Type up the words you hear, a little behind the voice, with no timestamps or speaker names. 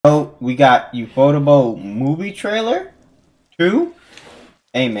Oh, we got Ufotable movie trailer 2.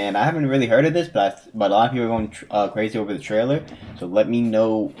 Hey man, I haven't really heard of this, but a lot of people are going crazy over the trailer. So let me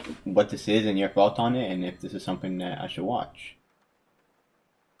know what this is and your thoughts on it, and if this is something that I should watch.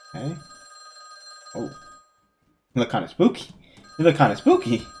 Okay. Oh, you look kind of spooky. You look kind of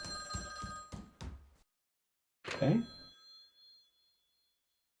spooky. Okay.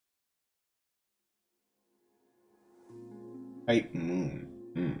 Right.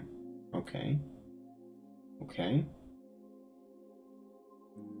 Okay. Okay.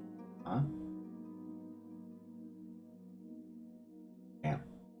 Huh? Damn.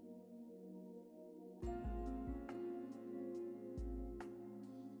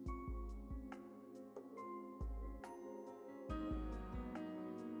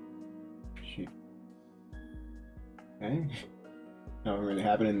 Shoot. Okay. Nothing really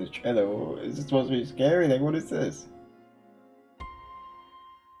happened in the trailer. Is this supposed to be scary? Like, what is this?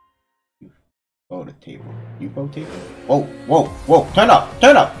 Ufotable. Ufotable? Whoa, whoa, whoa! Turn up!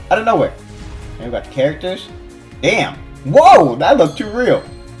 Turn up! Out of nowhere! And we got characters. Damn! Whoa! That looked too real!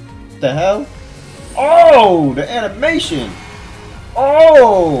 What the hell? Oh! The animation!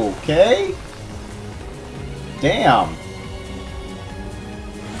 Oh! Okay! Damn!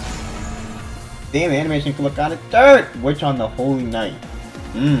 Damn, the animation can look kind of dirt! Witch on the Holy Night.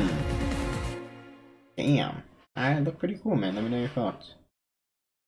 Damn. Alright, look pretty cool, man. Let me know your thoughts.